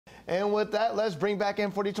And with that, let's bring back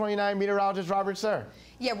in 4029 meteorologist Robert Suhr.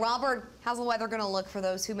 Yeah, Robert, how's the weather going to look for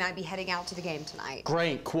those who might be heading out to the game tonight?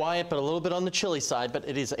 Great, quiet, but a little bit on the chilly side, but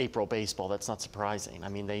it is April baseball. That's not surprising. I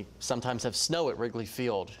mean, they sometimes have snow at Wrigley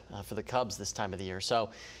Field for the Cubs this time of the year. So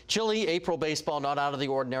chilly April baseball, not out of the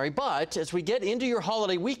ordinary. But as we get into your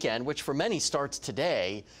holiday weekend, which for many starts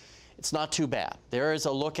today, it's not too bad. There is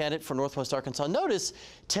a look at it for Northwest Arkansas. Notice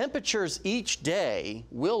temperatures each day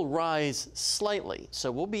will rise slightly.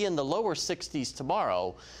 So we'll be in the lower 60s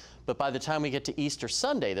tomorrow. But by the time we get to Easter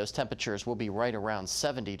Sunday, those temperatures will be right around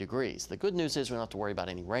 70 degrees. The good news is we don't have to worry about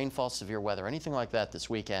any rainfall, severe weather, anything like that this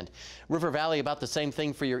weekend. River Valley, about the same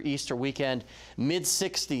thing for your Easter weekend.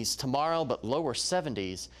 Mid-60s tomorrow, but lower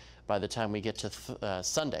 70s by the time we get to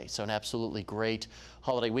Sunday. So an absolutely great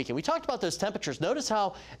holiday weekend. We talked about those temperatures. Notice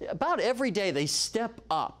how about every day they step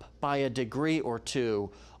up by a degree or two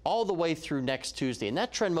all the way through next Tuesday, and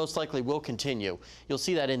that trend most likely will continue. You'll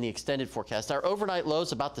see that in the extended forecast. Our overnight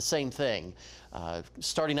lows about the same thing,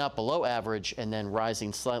 starting out below average and then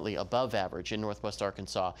rising slightly above average in Northwest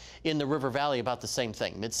Arkansas. In the River Valley, about the same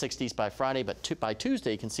thing, mid-60s by Friday, but by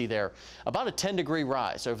Tuesday you can see there about a 10-degree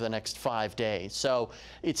rise over the next 5 days. So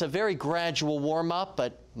it's a very gradual warm-up,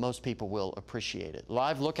 but most people will appreciate it.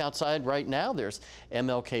 Live look outside right now. There's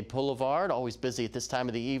MLK Boulevard, always busy at this time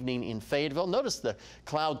of the evening in Fayetteville. Notice the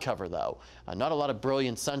cloud cover, though. Not a lot of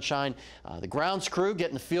brilliant sunshine. The grounds crew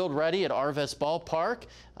getting the field ready at Arvest Ballpark.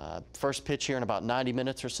 First pitch here in about 90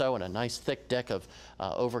 minutes or so, and a nice thick deck of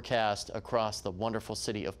overcast across the wonderful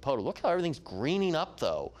city of Poto. Look how everything's greening up,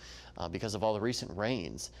 though, because of all the recent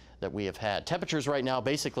rains that we have had. Temperatures right now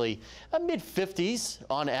basically mid-50s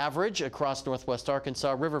on average across Northwest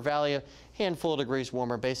Arkansas. River Valley, a handful of degrees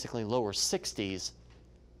warmer, basically lower 60s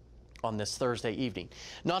on this Thursday evening.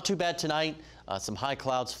 Not too bad tonight. Some high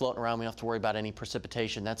clouds floating around. We don't have to worry about any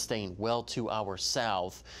precipitation. That's staying well to our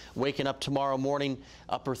south. Waking up tomorrow morning,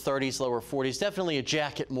 upper 30s, lower 40s. Definitely a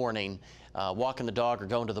jacket morning. Walking the dog or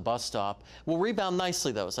going to the bus stop. We'll rebound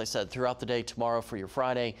nicely, though, as I said, throughout the day tomorrow for your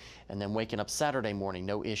Friday, and then waking up Saturday morning,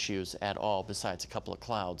 no issues at all, besides a couple of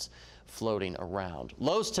clouds floating around.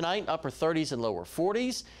 Lows tonight, upper 30s and lower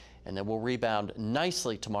 40s, and then we'll rebound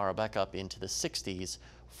nicely tomorrow back up into the 60s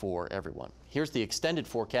for everyone. Here's the extended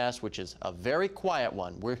forecast, which is a very quiet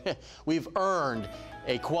one. We've earned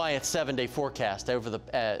a quiet 7-day forecast over the,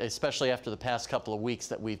 especially after the past couple of weeks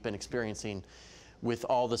that we've been experiencing with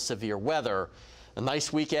all the severe weather. A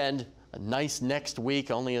nice weekend, a nice next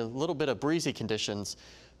week, only a little bit of breezy conditions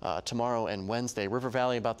tomorrow and Wednesday. River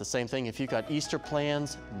Valley about the same thing. If you've got Easter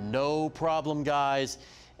plans, no problem, guys,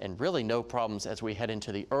 and really no problems as we head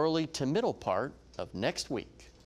into the early to middle part of next week.